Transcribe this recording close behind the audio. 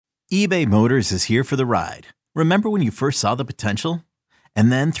eBay Motors is here for the ride. Remember when you first saw the potential?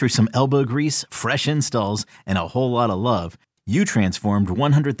 And then through some elbow grease, fresh installs, and a whole lot of love, you transformed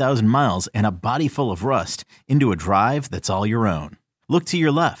 100,000 miles and a body full of rust into a drive that's all your own. Look to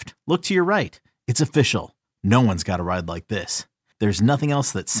your left. Look to your right. It's official. No one's got a ride like this. There's nothing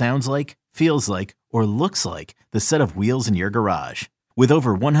else that sounds like, feels like, or looks like the set of wheels in your garage. With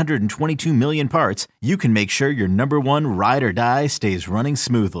over 122 million parts, you can make sure your number one ride or die stays running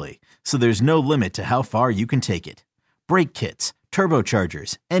smoothly. So there's no limit to how far you can take it. Brake kits,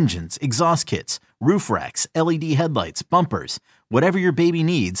 turbochargers, engines, exhaust kits, roof racks, LED headlights, bumpers, whatever your baby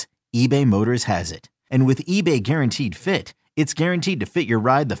needs, eBay Motors has it. And with eBay Guaranteed Fit, it's guaranteed to fit your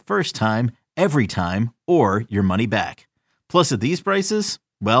ride the first time, every time, or your money back. Plus at these prices,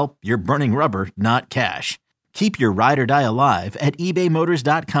 well, you're burning rubber, not cash. Keep your ride or die alive at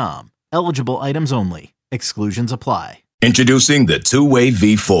ebaymotors.com. Eligible items only. Exclusions apply. Introducing the Two-Way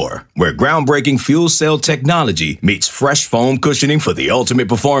V4, where groundbreaking fuel cell technology meets fresh foam cushioning for the ultimate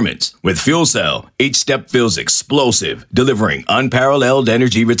performance. With Fuel Cell, each step feels explosive, delivering unparalleled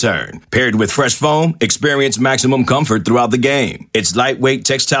energy return. Paired with fresh foam, experience maximum comfort throughout the game. Its lightweight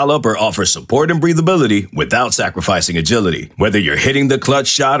textile upper offers support and breathability without sacrificing agility. Whether you're hitting the clutch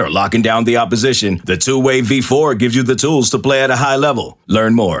shot or locking down the opposition, the Two-Way V4 gives you the tools to play at a high level.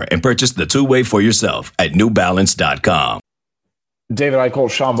 Learn more and purchase the Two-Way for yourself at newbalance.com. David Eichel,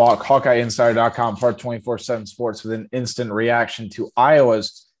 Sean Bach, HawkeyeInsider.com, part 24/7 Sports with an instant reaction to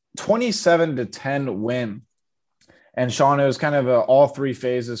Iowa's 27-10 win. And Sean, it was kind of a all three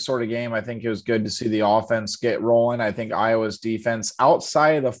phases sort of game. I think it was good to see the offense get rolling. I think Iowa's defense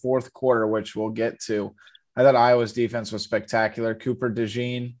outside of the fourth quarter, which we'll get to, I thought Iowa's defense was spectacular. Cooper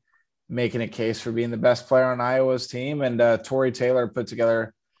DeJean making a case for being the best player on Iowa's team. And Torrey Taylor put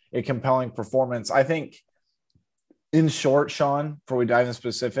together a compelling performance. I think, in short, Sean, before we dive into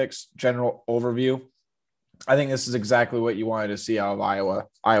specifics, general overview, I think this is exactly what you wanted to see out of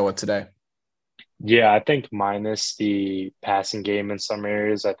Iowa today. Yeah, I think minus the passing game in some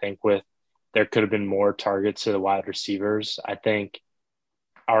areas, I think there could have been more targets to the wide receivers. I think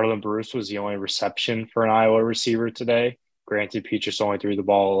Arlen Bruce was the only reception for an Iowa receiver today. Granted, Petrus only threw the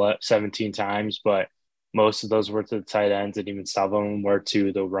ball 17 times, but most of those were to the tight ends, and even some of them were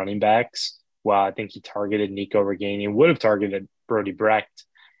to the running backs. Well, I think he targeted Nico Reganey and would have targeted Brody Brecht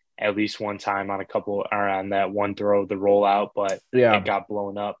at least one time on that one throw, the rollout, but It got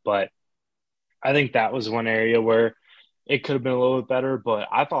blown up. But I think that was one area where it could have been a little bit better. But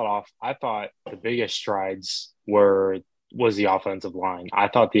I thought the biggest strides was the offensive line. I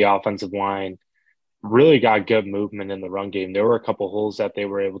thought the offensive line really got good movement in the run game. There were a couple holes that they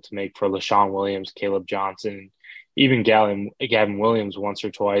were able to make for LaShawn Williams, Caleb Johnson, even Gavin Williams once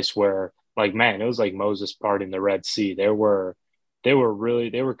or twice, where it was like Moses parting the Red Sea. They were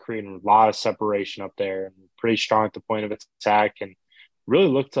creating a lot of separation up there and pretty strong at the point of attack, and really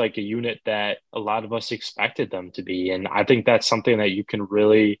looked like a unit that a lot of us expected them to be. And I think that's something that you can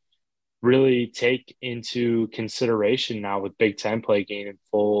really, really take into consideration now with Big Ten play gaining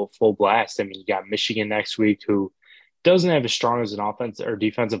full blast. I mean, you got Michigan next week, who doesn't have as strong as an offense or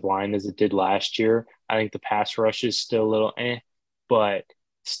defensive line as it did last year. I think the pass rush is still a little but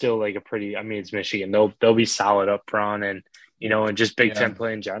still it's Michigan. They'll be solid up front, and and just Big Ten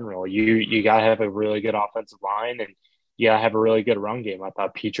play in general. You gotta have a really good offensive line, and you gotta have a really good run game. I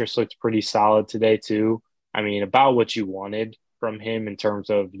thought Petrus looked pretty solid today too. I mean, about what you wanted from him in terms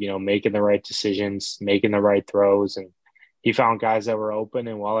of making the right decisions, making the right throws, and he found guys that were open.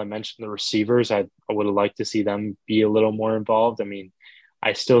 And while I mentioned the receivers, I would have liked to see them be a little more involved. I mean,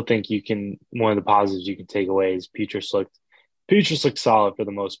 I still think one of the positives you can take away is Petrus looked solid for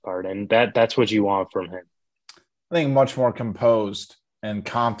the most part, and that's what you want from him. I think much more composed and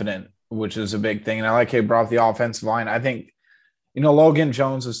confident, which is a big thing. And I like how he brought up the offensive line. I think, Logan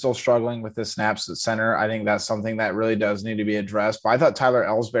Jones is still struggling with the snaps at center. I think that's something that really does need to be addressed. But I thought Tyler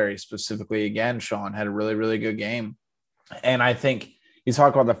Ellsbury specifically, again, Sean, had a really, really good game. And I think you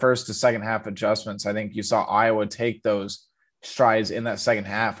talk about the first to second half adjustments. I think you saw Iowa take those strides in that second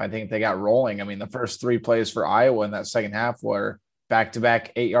half. I think they got rolling. I mean, the first three plays for Iowa in that second half were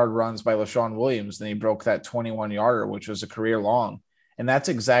back-to-back 8-yard runs by LaShawn Williams. Then he broke that 21-yarder, which was a career long. And that's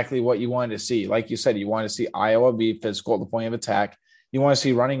exactly what you wanted to see. Like you said, you want to see Iowa be physical at the point of attack. You want to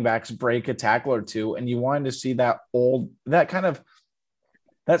see running backs break a tackle or two. And you wanted to see that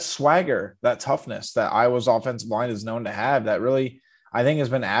swagger, that toughness that Iowa's offensive line is known to have, that really, I think, has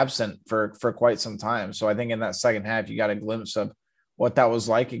been absent for quite some time. So I think in that second half, you got a glimpse of what that was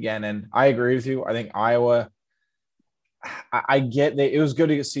like again. And I agree with you. I think Iowa, it was good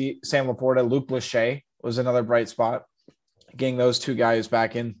to see Sam Laporta. Luke Lachey was another bright spot. Getting those two guys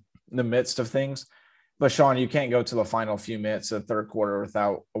back in the midst of things. But Sean, you can't go to the final few minutes of the third quarter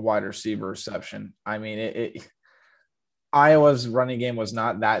without a wide receiver reception. I mean, Iowa's running game was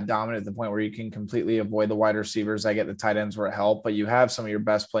not that dominant at the point where you can completely avoid the wide receivers. I get the tight ends were a help, but you have some of your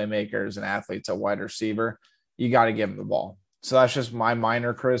best playmakers and athletes at wide receiver. You got to give them the ball. So that's just my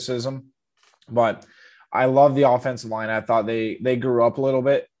minor criticism. But I love the offensive line. I thought they grew up a little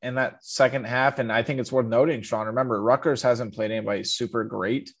bit in that second half. And I think it's worth noting, Sean, remember, Rutgers hasn't played anybody super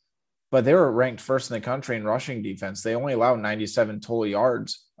great, but they were ranked first in the country in rushing defense. They only allowed 97 total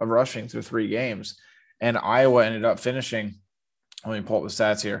yards of rushing through 3 games. And Iowa ended up finishing, let me pull up the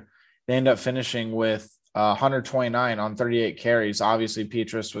stats here. They ended up finishing with 129 on 38 carries. Obviously,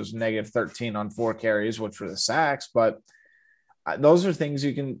 Petrus was negative 13 on 4 carries, which were the sacks. But those are things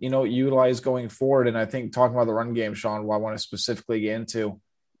you can, utilize going forward. And I think talking about the run game, Sean, what I want to specifically get into,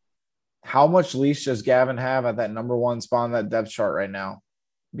 how much leash does Gavin have at that number 1 spot on that depth chart right now?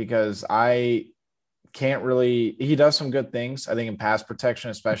 Because I can't really – he does some good things, I think, in pass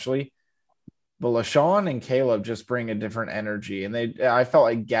protection especially. But LaShawn and Caleb just bring a different energy. And I felt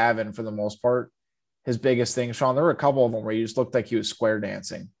like Gavin, for the most part, his biggest thing, Sean, there were a couple of them where he just looked like he was square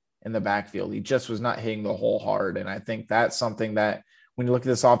dancing in the backfield. He just was not hitting the hole hard. And I think that's something that when you look at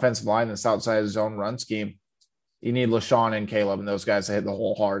this offensive line, this outside zone run scheme, you need LaShawn and Caleb and those guys to hit the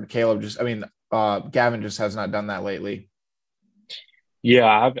hole hard. Gavin just has not done that lately.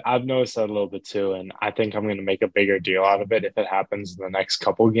 Yeah, I've noticed that a little bit too. And I think I'm going to make a bigger deal out of it if it happens in the next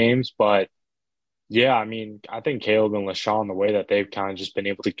couple of games. But yeah, I mean, I think Caleb and LaShawn, the way that they've kind of just been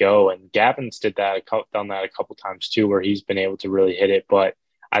able to go, and Gavin's done that a couple times too, where he's been able to really hit it. But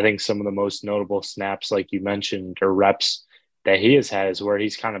I think some of the most notable snaps, like you mentioned, or reps that he has had is where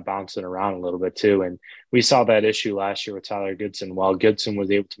he's kind of bouncing around a little bit too. And we saw that issue last year with Tyler Goodson. While Goodson was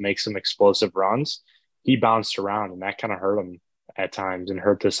able to make some explosive runs, he bounced around, and that kind of hurt him at times and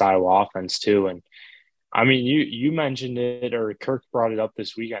hurt this Iowa offense too. And I mean, you mentioned it, or Kirk brought it up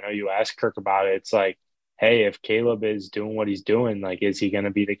this week. I know you asked Kirk about it. It's like, hey, if Caleb is doing what he's doing, like, is he going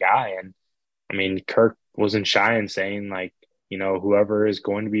to be the guy? And I mean, Kirk wasn't shy in saying, like, whoever is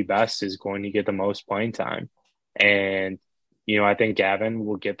going to be best is going to get the most playing time. And, I think Gavin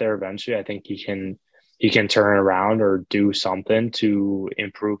will get there eventually. I think he can turn around or do something to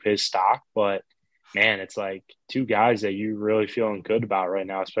improve his stock. But man, it's like 2 guys that you're really feeling good about right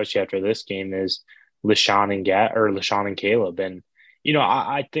now, especially after this game, is LaShawn and Caleb. And,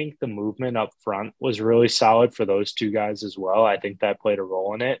 I think the movement up front was really solid for those 2 guys as well. I think that played a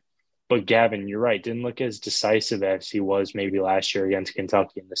role in it. But Gavin, you're right, didn't look as decisive as he was maybe last year against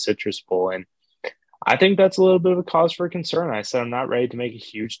Kentucky in the Citrus Bowl. And I think that's a little bit of a cause for concern. I said I'm not ready to make a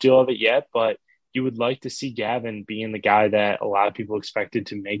huge deal of it yet, but you would like to see Gavin being the guy that a lot of people expected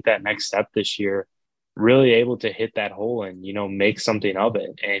to make that next step this year, really able to hit that hole and, make something of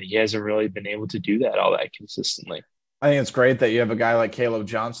it. And he hasn't really been able to do that all that consistently. I think it's great that you have a guy like Caleb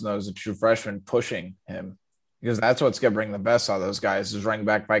Johnson, though, as a true freshman, pushing him, because that's what's going to bring the best out of those guys, is running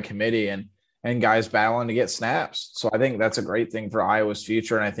back by committee and guys battling to get snaps. So I think that's a great thing for Iowa's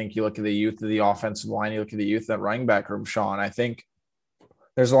future. And I think you look at the youth of the offensive line, you look at the youth of that running back room, Sean, I think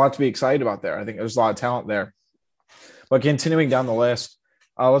there's a lot to be excited about there. I think there's a lot of talent there. But continuing down the list,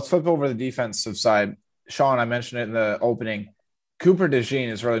 let's flip over the defensive side. Sean, I mentioned it in the opening. Cooper DeJean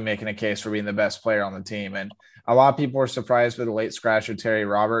is really making a case for being the best player on the team. And a lot of people were surprised with the late scratch of Terry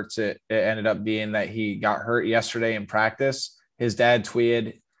Roberts. It ended up being that he got hurt yesterday in practice. His dad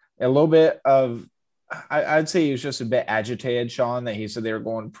tweeted a little bit of, I'd say he was just a bit agitated, Sean, that he said they were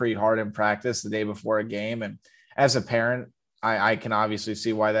going pretty hard in practice the day before a game. And as a parent, I can obviously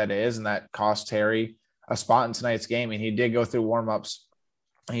see why that is. And that cost Terry a spot in tonight's game. And he did go through warmups,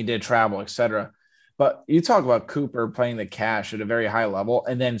 he did travel, etc. But you talk about Cooper playing the cash at a very high level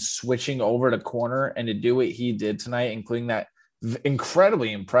and then switching over to corner and to do what he did tonight, including that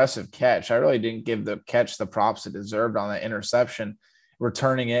incredibly impressive catch. I really didn't give the catch the props it deserved on that interception,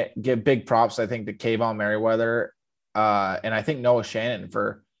 returning it. Give big props, I think, to Kayvon Merriweather and I think Noah Shannon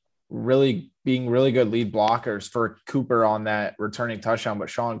for really being really good lead blockers for Cooper on that returning touchdown. But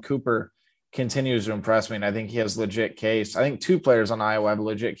Sean, Cooper continues to impress me, and I think he has legit case. I think 2 players on Iowa have a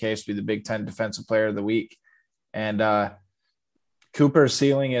legit case to be the Big Ten Defensive Player of the Week. And Cooper's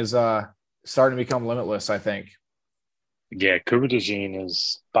ceiling is starting to become limitless, I think. Yeah, Cooper DeJean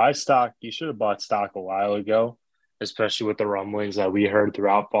is buy stock. You should have bought stock a while ago, especially with the rumblings that we heard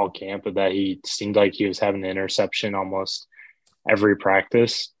throughout fall camp of that he seemed like he was having an interception almost every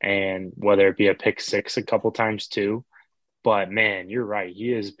practice, and whether it be a pick 6 a couple times too. But man, you're right.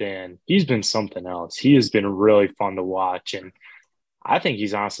 He's been something else. He has been really fun to watch. And I think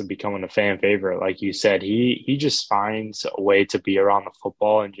he's honestly becoming a fan favorite. Like you said, he just finds a way to be around the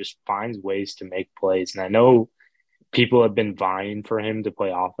football and just finds ways to make plays. And I know people have been vying for him to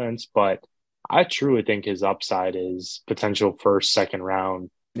play offense, but I truly think his upside is potential first, second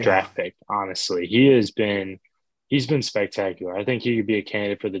round draft pick. Honestly, he's been spectacular. I think he could be a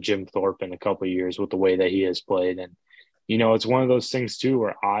candidate for the Jim Thorpe in a couple of years with the way that he has played. And it's one of those things too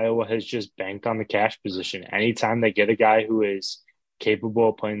where Iowa has just banked on the cash position. Anytime they get a guy who is capable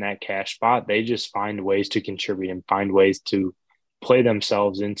of playing that cash spot, they just find ways to contribute and find ways to play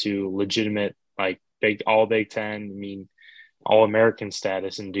themselves into legitimate, like Big Ten, all American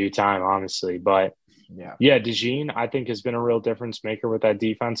status in due time, honestly. But yeah, DeJean, I think, has been a real difference maker with that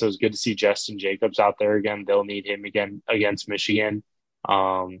defense. It was good to see Justin Jacobs out there again. They'll need him again against Michigan.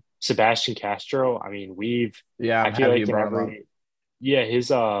 Sebastian Castro, I feel like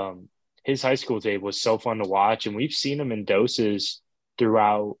his high school tape was so fun to watch, and we've seen him in doses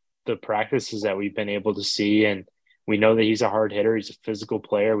throughout the practices that we've been able to see. And we know that he's a hard hitter. He's a physical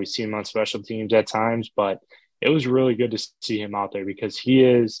player. We see him on special teams at times, but it was really good to see him out there because he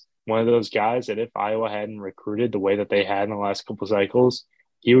is one of those guys that if Iowa hadn't recruited the way that they had in the last couple of cycles,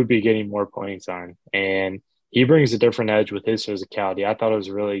 he would be getting more playing time. And he brings a different edge with his physicality. I thought it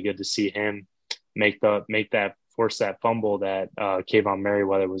was really good to see him force that fumble that Kayvon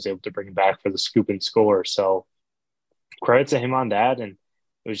Merriweather was able to bring back for the scoop and score. So credit to him on that. And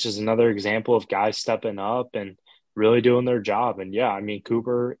it was just another example of guys stepping up and really doing their job. And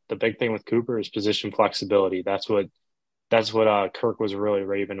Cooper, the big thing with Cooper is position flexibility. That's what Kirk was really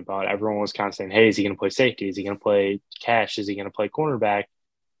raving about. Everyone was kind of saying, hey, is he going to play safety? Is he going to play cash? Is he going to play cornerback?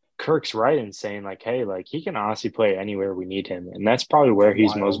 Kirk's right in saying, like, hey, like, he can honestly play anywhere we need him. And that's probably where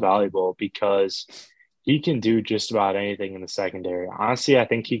he's most valuable because he can do just about anything in the secondary. Honestly, I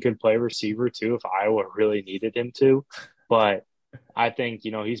think he could play receiver too if Iowa really needed him to. But I think,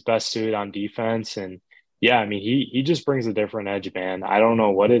 he's best suited on defense. And he just brings a different edge, man. I don't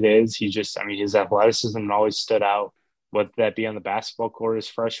know what it is. His athleticism always stood out, whether that be on the basketball court his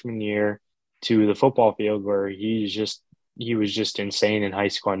freshman year to the football field where he was just insane in high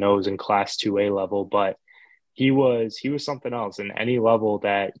school. I know it was in Class 2A level, but he was something else. And any level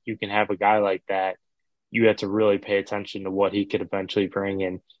that you can have a guy like that, you have to really pay attention to what he could eventually bring.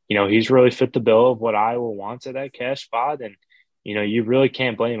 And, he's really fit the bill of what Iowa wants at that cash spot. And, you really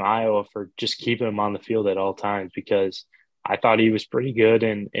can't blame Iowa for just keeping him on the field at all times because I thought he was pretty good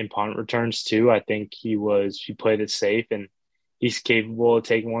in punt returns too. I think he played it safe and he's capable of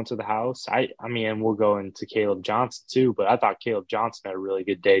taking one to the house. And we'll go into Caleb Johnson too, but I thought Caleb Johnson had a really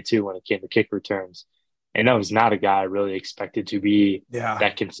good day too when it came to kick returns. And that was not a guy I really expected to be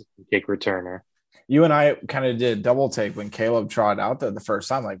that consistent kick returner. You and I kind of did double take when Caleb trotted out there the first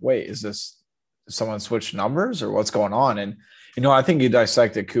time. Like, wait, is this someone switched numbers or what's going on? And, I think you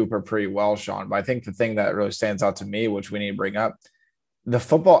dissected Cooper pretty well, Sean. But I think the thing that really stands out to me, which we need to bring up, the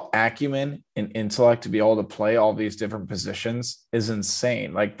football acumen and intellect to be able to play all these different positions is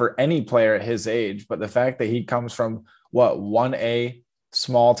insane. Like for any player at his age, but the fact that he comes from 1A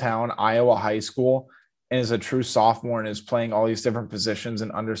small town Iowa high school and is a true sophomore and is playing all these different positions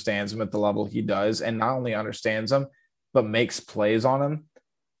and understands them at the level he does, and not only understands them, but makes plays on them.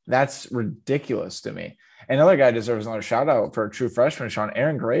 That's ridiculous to me. Another guy deserves another shout out for a true freshman, Sean.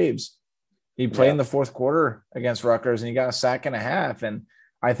 Aaron Graves. He played in the fourth quarter against Rutgers and he got a sack and a half. And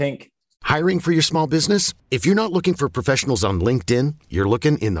I think hiring for your small business? If you're not looking for professionals on LinkedIn, you're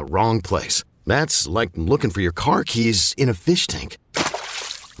looking in the wrong place. That's like looking for your car keys in a fish tank.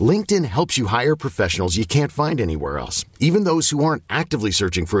 LinkedIn helps you hire professionals you can't find anywhere else, even those who aren't actively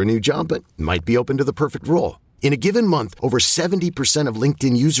searching for a new job but might be open to the perfect role. In a given month, over 70% of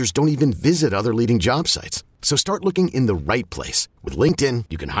LinkedIn users don't even visit other leading job sites. So start looking in the right place. With LinkedIn,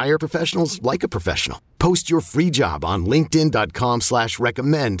 you can hire professionals like a professional. Post your free job on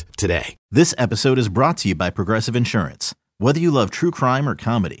linkedin.com/recommend today. This episode is brought to you by Progressive Insurance. Whether you love true crime or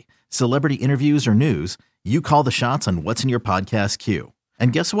comedy, celebrity interviews or news, you call the shots on what's in your podcast queue.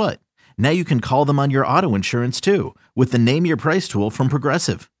 And guess what? Now you can call them on your auto insurance too with the Name Your Price tool from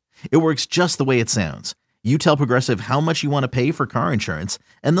Progressive. It works just the way it sounds. You tell Progressive how much you want to pay for car insurance,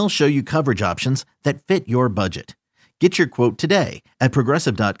 and they'll show you coverage options that fit your budget. Get your quote today at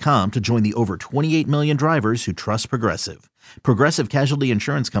Progressive.com to join the over 28 million drivers who trust Progressive. Progressive Casualty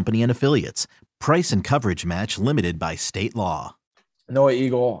Insurance Company and Affiliates. Price and coverage match limited by state law. Noah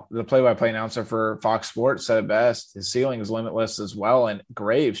Eagle, the play-by-play announcer for Fox Sports, said it best. His ceiling is limitless as well, and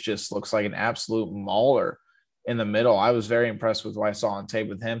Graves just looks like an absolute mauler in the middle. I was very impressed with what I saw on tape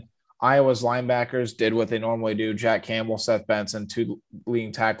with him. Iowa's linebackers did what they normally do. Jack Campbell, Seth Benson, two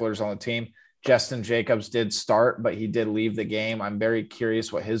leading tacklers on the team. Justin Jacobs did start, but he did leave the game. I'm very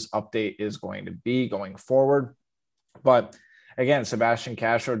curious what his update is going to be going forward. But again, Sebastian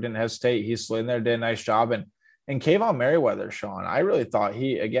Castro didn't hesitate. He slid in there, did a nice job. And Kayvon Merriweather, Sean, I really thought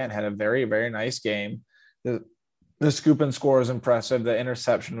he, again, had a very, very nice game. The scoop and score was impressive. The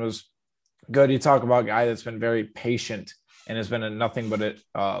interception was good. You talk about a guy that's been very patient and has been nothing but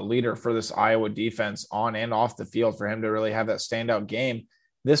a leader for this Iowa defense on and off the field. For him to really have that standout game,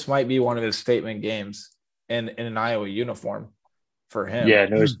 this might be one of his statement games in an Iowa uniform for him. Yeah,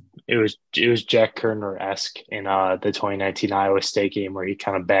 and it was Jack Kerner-esque in the 2019 Iowa State game where he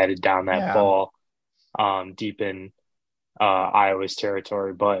kind of batted down that ball deep in Iowa's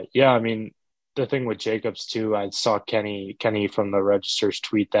territory. But yeah, I mean, the thing with Jacobs too, I saw Kenny from the Register's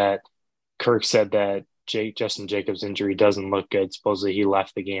tweet that Kirk said that Justin Jacobs' injury doesn't look good. Supposedly he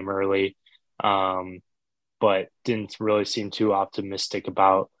left the game early, but didn't really seem too optimistic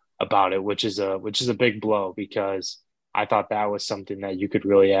about it, which is a big blow because I thought that was something that you could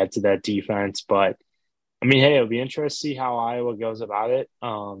really add to that defense. But I mean, hey, it'll be interesting to see how Iowa goes about it.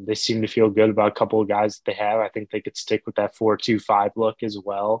 They seem to feel good about a couple of guys that they have. I think they could stick with that 4-2-5 look as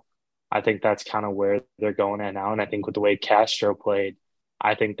well. I think that's kind of where they're going at now. And I think with the way Castro played,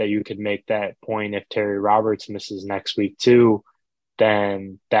 I think that you could make that point if Terry Roberts misses next week too,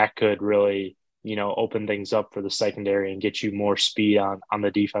 then that could really, open things up for the secondary and get you more speed on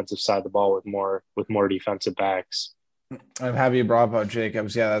the defensive side of the ball with more defensive backs. I'm happy you brought up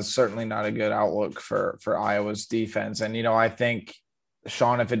Jacobs. Yeah, that's certainly not a good outlook for Iowa's defense. And, I think,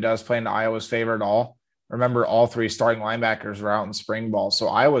 Sean, if it does play into Iowa's favor at all, remember all three starting linebackers were out in spring ball. So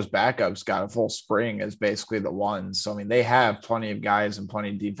Iowa's backups got a full spring as basically the ones. So, I mean, they have plenty of guys and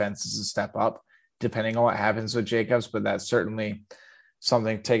plenty of defenses to step up depending on what happens with Jacobs, but that's certainly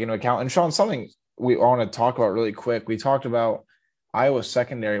something to take into account. And, Sean, something we want to talk about really quick. We talked about Iowa's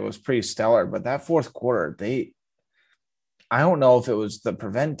secondary was pretty stellar, but that fourth quarter, I don't know if it was the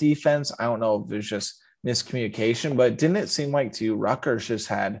prevent defense. I don't know if it was just miscommunication, but didn't it seem like to you Rutgers just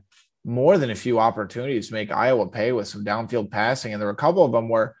had more than a few opportunities to make Iowa pay with some downfield passing? And there were a couple of them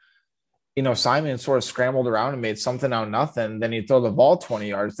where, Simon sort of scrambled around and made something out of nothing. Then he'd throw the ball 20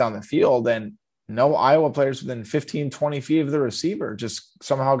 yards down the field and no Iowa players within 15, 20 feet of the receiver just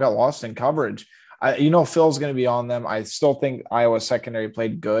somehow got lost in coverage. Phil's going to be on them. I still think Iowa's secondary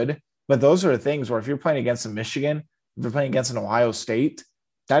played good, but those are the things where if you're playing against a Michigan, if you're playing against an Ohio State,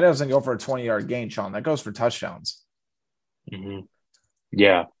 that doesn't go for a 20-yard gain, Sean. That goes for touchdowns. Mm-hmm.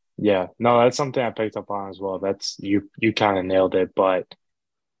 Yeah. No, that's something I picked up on as well. That's you kind of nailed it. But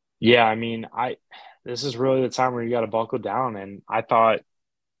yeah, I mean, this is really the time where you got to buckle down. And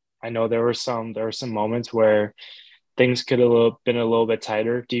I know there were some moments where things could have been a little bit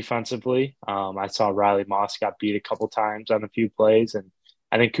tighter defensively. I saw Riley Moss got beat a couple times on a few plays, and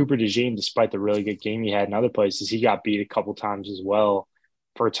I think Cooper DeJean, despite the really good game he had in other places, he got beat a couple times as well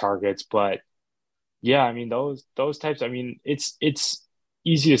for targets. But yeah, I mean, those types, I mean, it's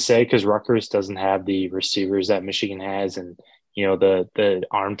easy to say because Rutgers doesn't have the receivers that Michigan has and, the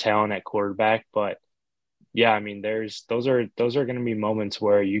arm talent at quarterback. But yeah, I mean, those are going to be moments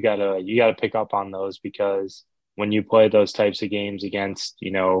where you gotta pick up on those because when you play those types of games against,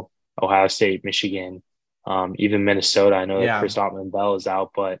 Ohio State, Michigan, even Minnesota, I know that Chris Ottman-Bell is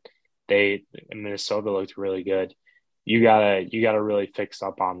out, but Minnesota looked really good. You gotta really fix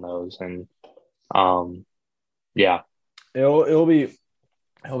up on those, and yeah, it'll be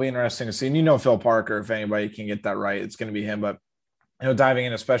interesting to see. And Phil Parker, if anybody can get that right, it's going to be him. But diving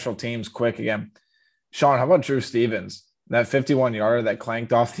into special teams quick again, Sean, how about Drew Stevens? That 51-yarder that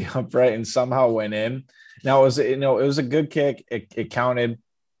clanked off the upright and somehow went in. Now it was a good kick. It counted.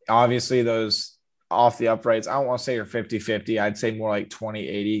 Obviously, those off the uprights, I don't want to say you're 50-50. I'd say more like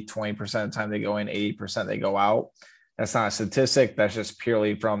 20-80, 20% of the time they go in, 80% they go out. That's not a statistic. That's just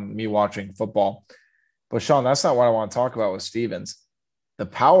purely from me watching football. But, Sean, that's not what I want to talk about with Stevens. The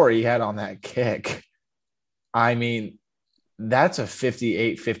power he had on that kick, I mean, that's a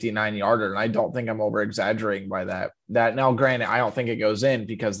 58, 59-yarder, and I don't think I'm over-exaggerating by that. Now, granted, I don't think it goes in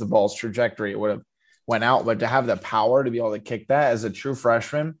because the ball's trajectory, it would have went out, but to have the power to be able to kick that as a true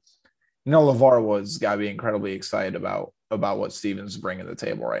freshman, LeVar Woods got to be incredibly excited about what Stevens is bringing to the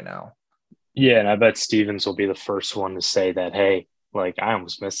table right now. Yeah, and I bet Stevens will be the first one to say that, hey, like, I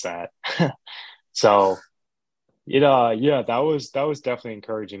almost missed that. So, that was definitely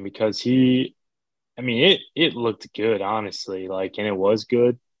encouraging because it looked good, honestly, like, and it was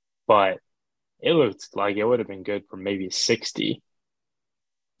good, but it looked like it would have been good for maybe 60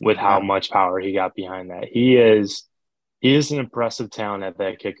 with how much power he got behind that. He is an impressive talent at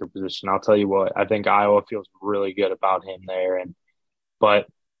that kicker position. I'll tell you what, I think Iowa feels really good about him there. But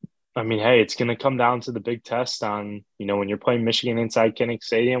I mean, hey, it's going to come down to the big test on, when you're playing Michigan inside Kinnick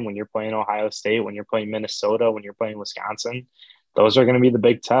Stadium, when you're playing Ohio State, when you're playing Minnesota, when you're playing Wisconsin. Those are going to be the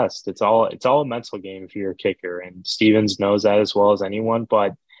big test. It's all a mental game if you're a kicker, and Stevens knows that as well as anyone.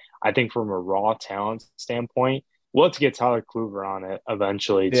 But I think from a raw talent standpoint, we'll have to get Tyler Kluver on it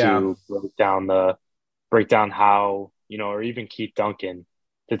eventually Yeah. to break down how, or even Keith Duncan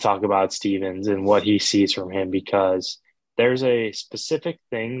to talk about Stevens and what he sees from him, because there's a specific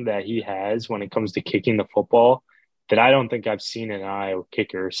thing that he has when it comes to kicking the football that I don't think I've seen in an Iowa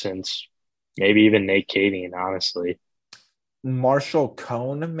kicker since maybe even Nate Kading, honestly. Marshall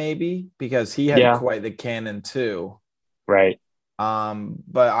Cone, maybe, because he had Yeah, quite the cannon too. right.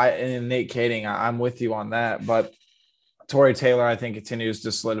 But and Nate Kading, I'm with you on that. But Torrey Taylor, I think, continues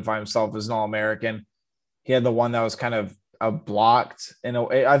to solidify himself as an All-American. He had the one that was kind of blocked,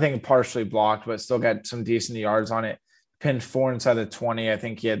 I think partially blocked, but still got some decent yards on it. Pinned 4 inside the 20. I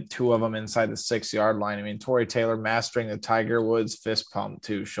think he had 2 of them inside the 6-yard line. I mean, Torrey Taylor mastering the Tiger Woods fist pump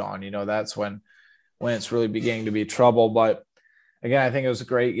too, Sean. That's when it's really beginning to be trouble. But again, I think it was a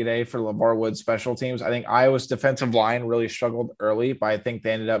great day for LeVar Woods special teams. I think Iowa's defensive line really struggled early, but I think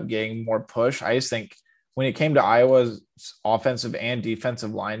they ended up getting more push. I just think when it came to Iowa's offensive and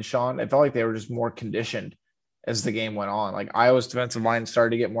defensive line, Sean, it felt like they were just more conditioned as the game went on. Like Iowa's defensive line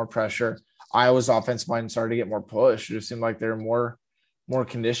started to get more pressure. Iowa's offensive line started to get more push. It just seemed like they're more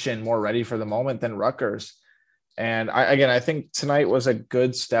conditioned, more ready for the moment than Rutgers. And I think tonight was a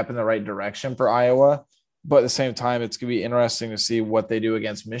good step in the right direction for Iowa. But at the same time, it's going to be interesting to see what they do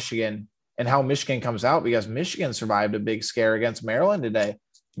against Michigan and how Michigan comes out, because Michigan survived a big scare against Maryland today.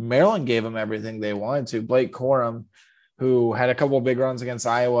 Maryland gave them everything they wanted to. Blake Corum, who had a couple of big runs against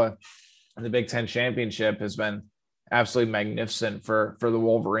Iowa in the Big Ten championship, has been absolutely magnificent for the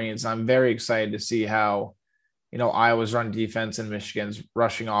Wolverines. I'm very excited to see how, Iowa's run defense and Michigan's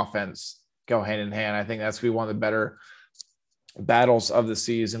rushing offense go hand in hand. I think that's going to be one of the better battles of the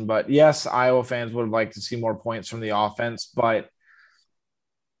season. But yes, Iowa fans would like to see more points from the offense, but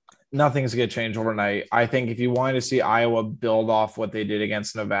nothing's going to change overnight. I think if you wanted to see Iowa build off what they did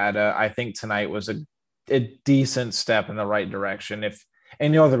against Nevada, I think tonight was a decent step in the right direction.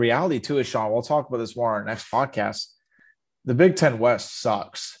 And the reality too is, Sean, we'll talk about this more on our next podcast. The Big Ten West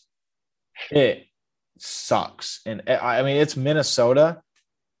sucks. It sucks. And I mean, it's Minnesota,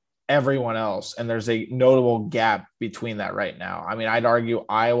 everyone else, and there's a notable gap between that right now. I mean, I'd argue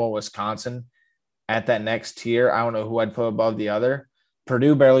Iowa, Wisconsin at that next tier. I don't know who I'd put above the other.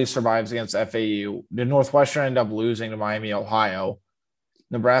 Purdue barely survives against FAU. Did Northwestern end up losing to Miami, Ohio?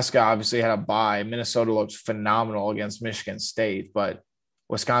 Nebraska obviously had a bye. Minnesota looks phenomenal against Michigan State, but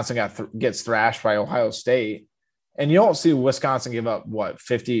Wisconsin gets thrashed by Ohio State. And you don't see Wisconsin give up,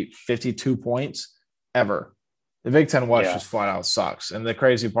 52 points ever. The Big Ten West just flat out sucks. And the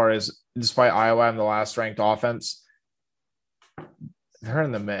crazy part is, despite Iowa having the last ranked offense, they're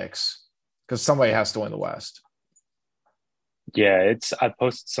in the mix because somebody has to win the West. Yeah, I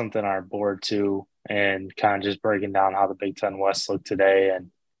posted something on our board too, and kind of just breaking down how the Big Ten West looked today.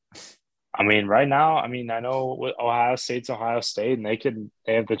 And I mean, right now, I know Ohio State's Ohio State, and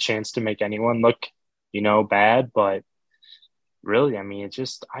they have the chance to make anyone look, bad, but really, I mean,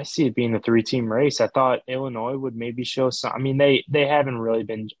 I see it being a 3-team race. I thought Illinois would maybe show some. I mean, they haven't really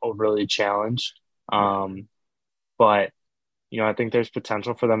been overly challenged, but I think there's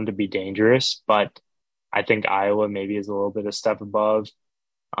potential for them to be dangerous. But I think Iowa maybe is a little bit a step above.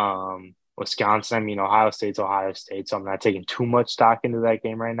 Wisconsin, I mean, Ohio State's Ohio State, so I'm not taking too much stock into that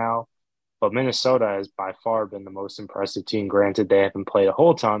game right now. But Minnesota has by far been the most impressive team. Granted, they haven't played a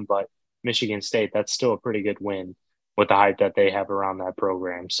whole ton, but Michigan State, that's still a pretty good win with the hype that they have around that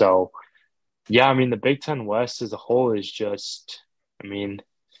program. So, yeah, I mean, the Big Ten West as a whole is just, I mean,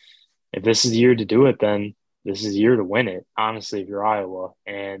 if this is the year to do it, then this is the year to win it, honestly, if you're Iowa.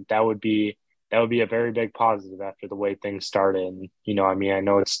 And that would be a very big positive after the way things started. And, I mean, I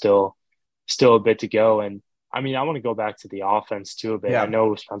know it's still a bit to go. And, I mean, I want to go back to the offense too a bit. Yeah. I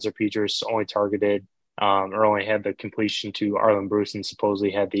know Spencer Petras only targeted or only had the completion to Arlen Bruce and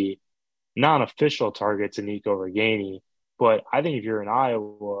supposedly had the non-official target to Nico Reganey. But I think if you're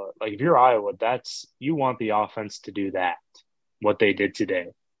Iowa, you want the offense to do that, what they did today.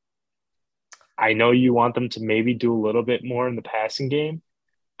 I know you want them to maybe do a little bit more in the passing game,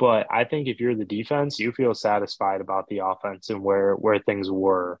 but I think if you're the defense, you feel satisfied about the offense and where things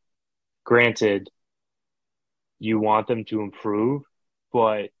were. Granted, you want them to improve,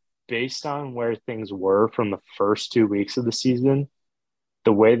 but based on where things were from the first 2 weeks of the season,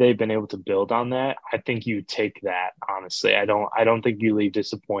 the way they've been able to build on that, I think you take that, honestly. I don't think you leave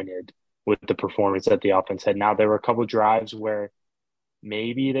disappointed with the performance that the offense had. Now, there were a couple of drives where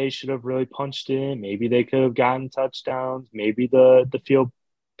maybe they should have really punched in. Maybe they could have gotten touchdowns. Maybe the field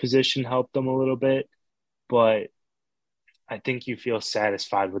position helped them a little bit. But I think you feel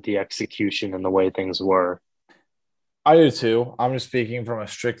satisfied with the execution and the way things were. I do too. I'm just speaking from a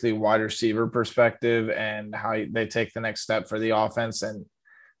strictly wide receiver perspective and how they take the next step for the offense. And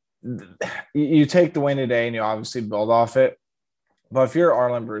you take the win today and you obviously build off it. But if you're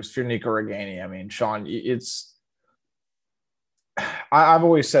Arlen Bruce, if you're Nico Ragaini, I mean, Sean, I've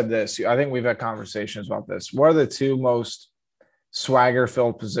always said this. I think we've had conversations about this. What are the two most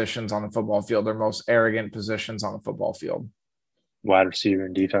swagger-filled positions on the football field, or most arrogant positions on the football field? Wide receiver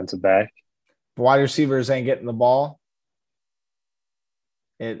and defensive back. If wide receivers ain't getting the ball,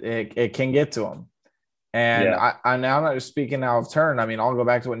 it can get to them. And yeah. I'm not just speaking out of turn. I mean, I'll go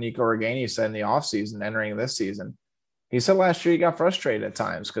back to what Nico Ragaini said in the offseason entering this season. He said last year he got frustrated at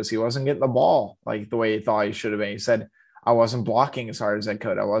times because he wasn't getting the ball like the way he thought he should have been. He said, I wasn't blocking as hard as I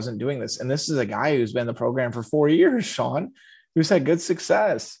could. I wasn't doing this. And this is a guy who's been in the program for 4 years, Sean, who's had good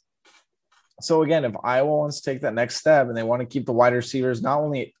success. So again, if Iowa wants to take that next step and they want to keep the wide receivers not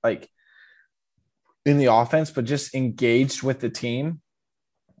only like in the offense, but just engaged with the team,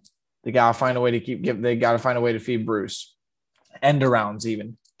 they got to find a way to they got to find a way to feed Bruce. End arounds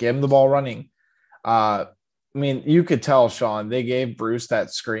even. Give him the ball running. I mean, you could tell, Sean, they gave Bruce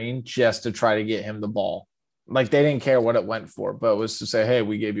that screen just to try to get him the ball. Like, they didn't care what it went for, but it was to say, hey,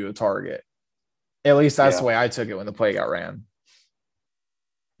 we gave you a target. At least that's the way I took it when the play got ran.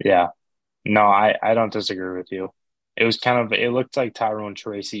 Yeah. No, I don't disagree with you. It was it looked like Tyrone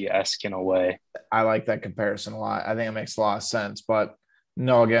Tracy-esque in a way. I like that comparison a lot. I think it makes a lot of sense. But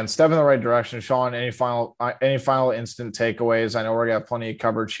no, again, step in the right direction. Sean, any final instant takeaways? I know we're going to have plenty of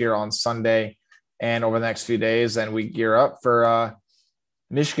coverage here on Sunday and over the next few days, and we gear up for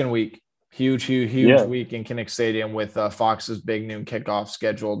Michigan week. Huge week in Kinnick Stadium with Fox's big noon kickoff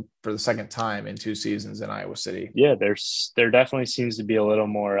scheduled for the second time in 2 seasons in Iowa City. Yeah, there definitely seems to be a little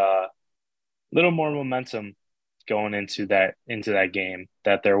more momentum going into that game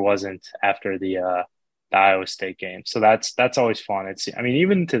that there wasn't after the Iowa State game. So that's always fun.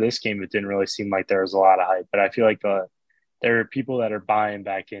 Even to this game, it didn't really seem like there was a lot of hype, but I feel like there are people that are buying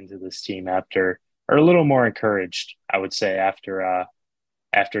back into this team are a little more encouraged, I would say,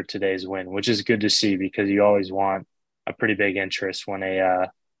 after today's win, which is good to see because you always want a pretty big interest when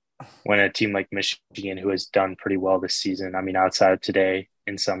a team like Michigan, who has done pretty well this season, outside of today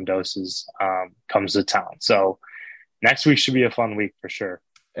in some doses, comes to town. So next week should be a fun week for sure.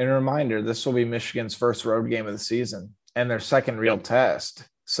 And a reminder, this will be Michigan's first road game of the season and their second real test.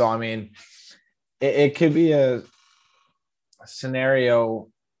 So, it could be a scenario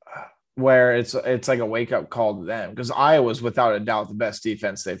where it's like a wake-up call to them because Iowa's without a doubt the best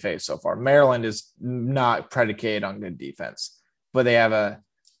defense they faced so far. Maryland is not predicated on good defense, but they have a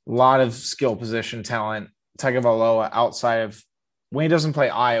lot of skill position talent. Tagovailoa, outside of when he doesn't play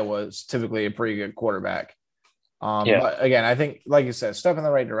Iowa, is typically a pretty good quarterback. But again, I think, like you said, step in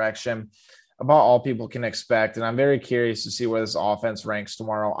the right direction, about all people can expect. And I'm very curious to see where this offense ranks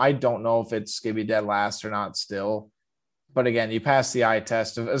tomorrow. I don't know if it's going to be dead last or not still. But again, you pass the eye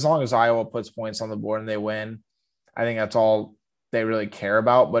test. As long as Iowa puts points on the board and they win, I think that's all they really care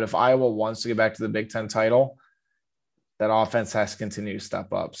about. But if Iowa wants to get back to the Big Ten title, that offense has to continue to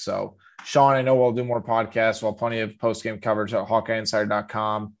step up. So, Sean, I know we'll do more podcasts. We'll have plenty of post-game coverage at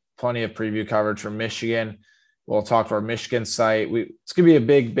HawkeyeInsider.com, plenty of preview coverage from Michigan. We'll talk to our Michigan site. It's going to be a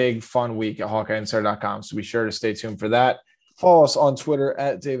big, big, fun week at HawkeyeInsider.com, so be sure to stay tuned for that. Follow us on Twitter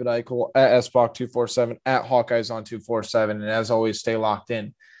at David Eichel, at SBach247, at Hawkeyes on 247. And as always, stay locked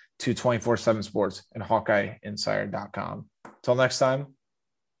in to 24/7 Sports and HawkeyeInsider.com. Till next time,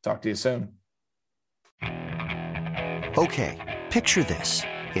 talk to you soon. Okay, picture this.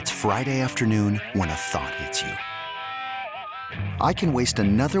 It's Friday afternoon when a thought hits you. I can waste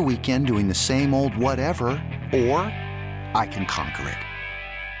another weekend doing the same old whatever, or I can conquer it.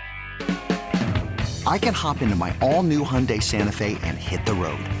 I can hop into my all-new Hyundai Santa Fe and hit the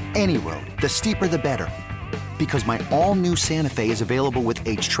road. Any road. The steeper, the better. Because my all-new Santa Fe is available with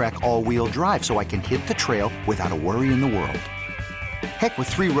H-Track all-wheel drive, so I can hit the trail without a worry in the world. Heck, with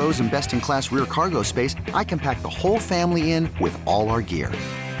 3 rows and best-in-class rear cargo space, I can pack the whole family in with all our gear.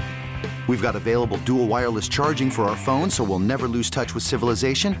 We've got available dual wireless charging for our phones, so we'll never lose touch with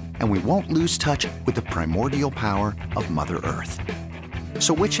civilization, and we won't lose touch with the primordial power of Mother Earth.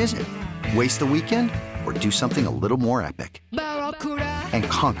 So which is it? Waste the weekend or do something a little more epic and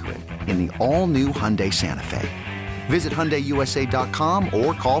conquer it in the all-new Hyundai Santa Fe. Visit HyundaiUSA.com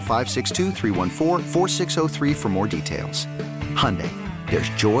or call 562-314-4603 for more details. Hyundai, there's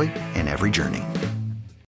joy in every journey.